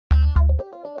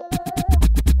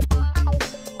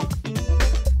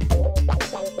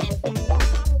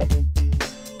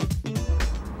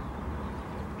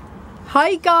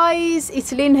Hi guys,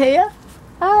 it's Lynn here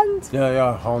and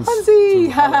Hansi.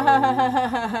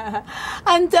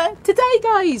 And today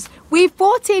guys, we've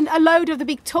brought in a load of the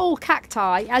big tall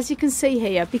cacti, as you can see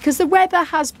here, because the weather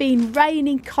has been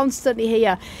raining constantly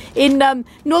here in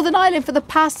Northern Ireland for the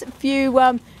past few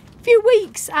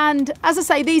weeks. And as I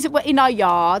say, these are in our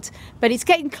yard, but it's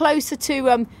getting closer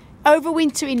to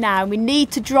overwintering now, and we need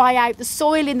to dry out the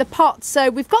soil in the pots. So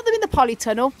we've got them in the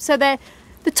polytunnel, so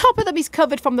the top of them is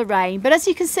covered from the rain, but as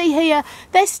you can see here,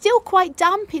 they're still quite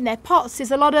damp in their pots. There's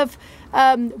a lot of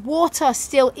water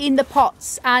still in the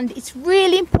pots, and it's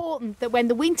really important that when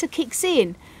the winter kicks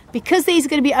in, because these are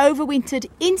going to be overwintered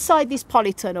inside this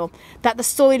polytunnel, that the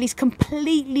soil is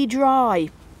completely dry.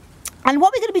 And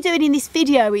what we're going to be doing in this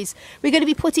video is we're going to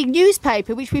be putting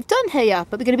newspaper, which we've done here,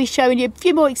 but we're going to be showing you a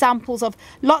few more examples of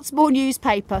lots more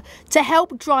newspaper to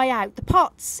help dry out the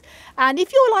pots. And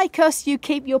if you're like us, you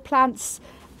keep your plants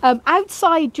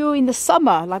outside during the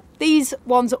summer, like these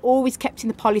ones are always kept in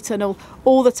the polytunnel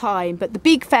all the time, but the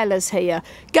big fellas here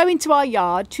go into our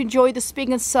yard to enjoy the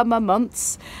spring and summer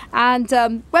months. And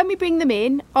when we bring them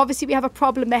in, obviously we have a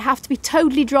problem. They have to be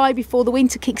totally dry before the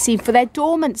winter kicks in for their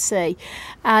dormancy.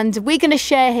 And we're going to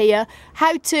share here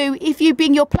how to, if you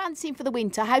bring your plants in for the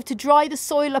winter, how to dry the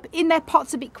soil up in their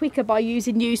pots a bit quicker by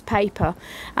using newspaper.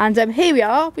 And here we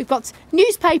are, we've got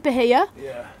newspaper here.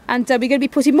 Yeah. And we're going to be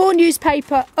putting more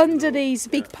newspaper under these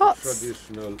big pots.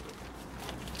 Traditional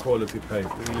quality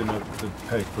paper, you know, the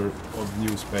paper of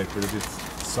newspaper that is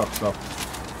sucked up.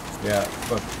 Yeah,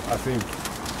 but I think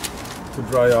to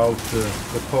dry out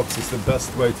the pots is the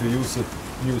best way to use a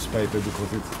newspaper,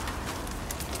 because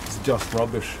it's just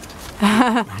rubbish.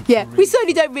 Yeah, we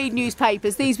certainly don't read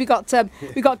newspapers. These we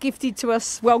got gifted to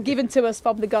us, well, given to us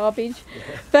from the garbage.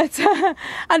 Yeah. But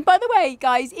and by the way,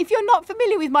 guys, if you're not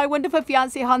familiar with my wonderful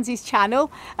fiance Hansi's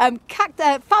channel,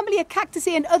 Family of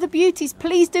Cacti and Other Beauties,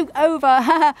 please do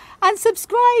over and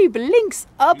subscribe. Links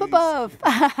up above.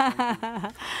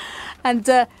 And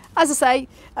as I say,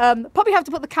 probably have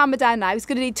to put the camera down now. It's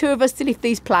going to need two of us to lift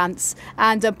these plants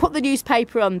and put the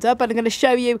newspaper under. But I'm going to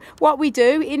show you what we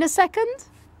do in a second.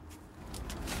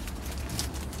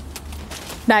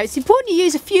 Now it's important to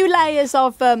use a few layers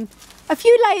of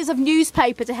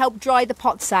newspaper to help dry the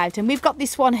pots out. And we've got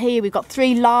this one here. We've got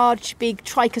three large, big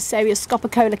Trichocereus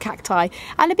scopicola cacti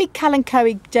and a big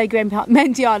Kalanchoe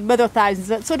Jaguarmendion, mother of thousands,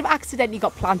 that sort of accidentally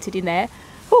got planted in there.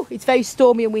 Oh, it's very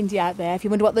stormy and windy out there, if you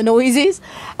wonder what the noise is.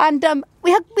 And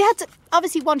we had to,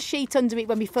 obviously one sheet under it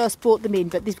when we first brought them in,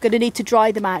 but we're going to need to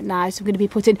dry them out now. So we're going to be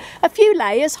putting a few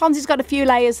layers. Hans has got a few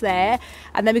layers there,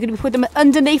 and then we're going to be putting them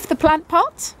underneath the plant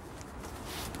pot.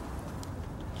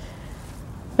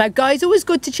 Now guys, always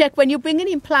good to check when you're bringing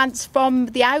in plants from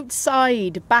the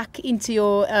outside back into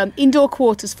your indoor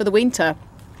quarters for the winter.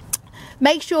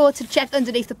 Make sure to check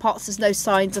underneath the pots there's no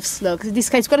signs of slugs. In this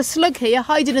case, we've got a slug here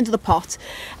hiding under the pot.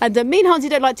 And me and Hansi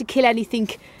don't like to kill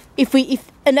anything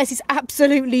unless it's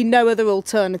absolutely no other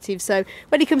alternative. So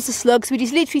when it comes to slugs, we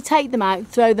just literally take them out,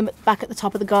 throw them back at the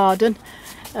top of the garden.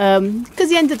 Because at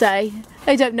the end of the day,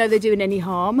 they don't know they're doing any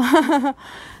harm.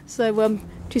 So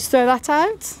just throw that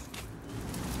out.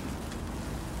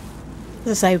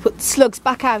 As I say, put the slugs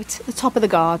back out at the top of the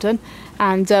garden.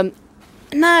 And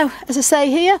now, as I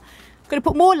say here, I'm going to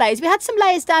put more layers. We had some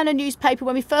layers down on newspaper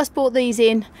when we first brought these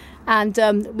in, and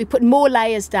we put more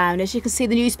layers down. As you can see,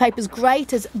 the newspaper's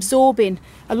great at absorbing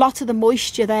a lot of the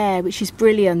moisture there, which is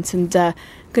brilliant. And I'm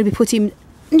going to be putting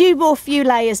more few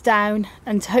layers down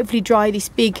and hopefully dry this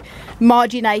big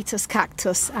marginatus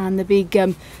cactus and the big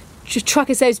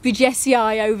Trichocereus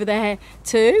bridgesii over there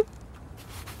too.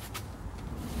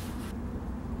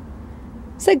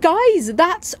 So guys,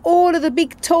 that's all of the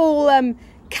big tall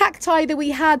cacti that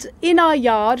we had in our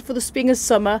yard for the spring and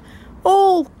summer,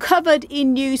 all covered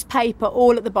in newspaper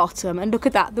all at the bottom. And look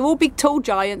at that, they're all big tall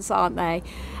giants, aren't they?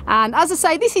 And as I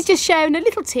say, this is just sharing a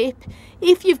little tip.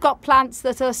 If you've got plants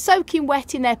that are soaking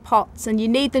wet in their pots and you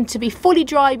need them to be fully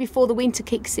dry before the winter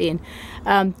kicks in,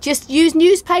 just use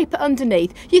newspaper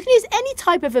underneath. You can use any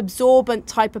type of absorbent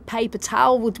type of paper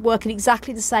towel, would work in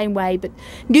exactly the same way, but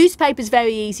newspaper is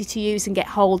very easy to use and get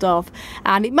hold of.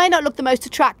 And it may not look the most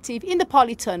attractive in the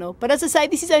polytunnel, but as I say,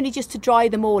 this is only just to dry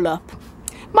them all up.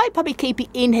 Might probably keep it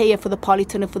in here for the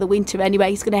polytunnel for the winter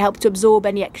anyway. It's going to help to absorb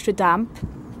any extra damp.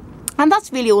 And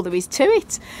that's really all there is to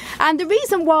it. And the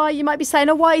reason why, you might be saying,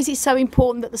 oh, why is it so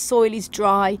important that the soil is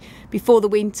dry before the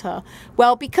winter?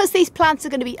 Well, because these plants are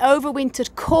going to be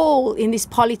overwintered cool in this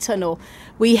polytunnel,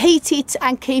 we heat it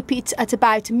and keep it at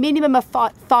about a minimum of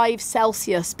 5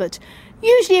 Celsius, but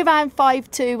usually around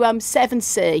 5 to 7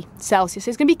 C Celsius. So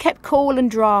it's going to be kept cool and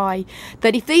dry.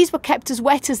 That if these were kept as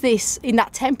wet as this in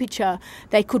that temperature,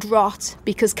 they could rot,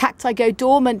 because cacti go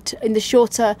dormant in the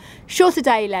shorter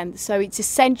day length. So it's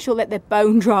essential that they're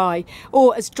bone dry,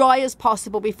 or as dry as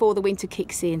possible before the winter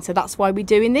kicks in. So that's why we're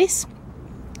doing this.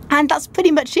 And that's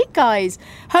pretty much it, guys.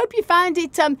 Hope you found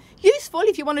it useful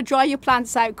if you want to dry your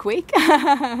plants out quick.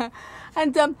 And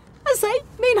as I say,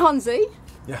 me and Hansi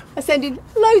are sending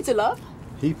loads of love,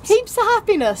 heaps of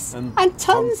happiness, and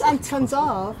tons and tons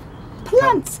of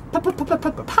plant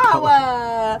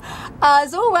power.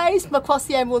 As always, from across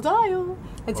the Emerald Isle.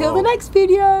 Until the next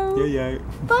video.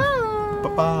 Bye.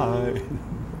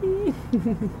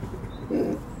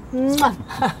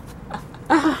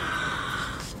 Bye-bye.